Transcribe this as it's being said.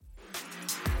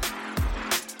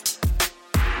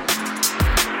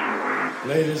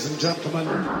Ladies and gentlemen,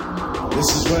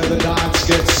 this is where the dance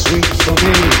gets sweet for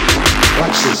me.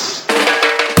 Watch this.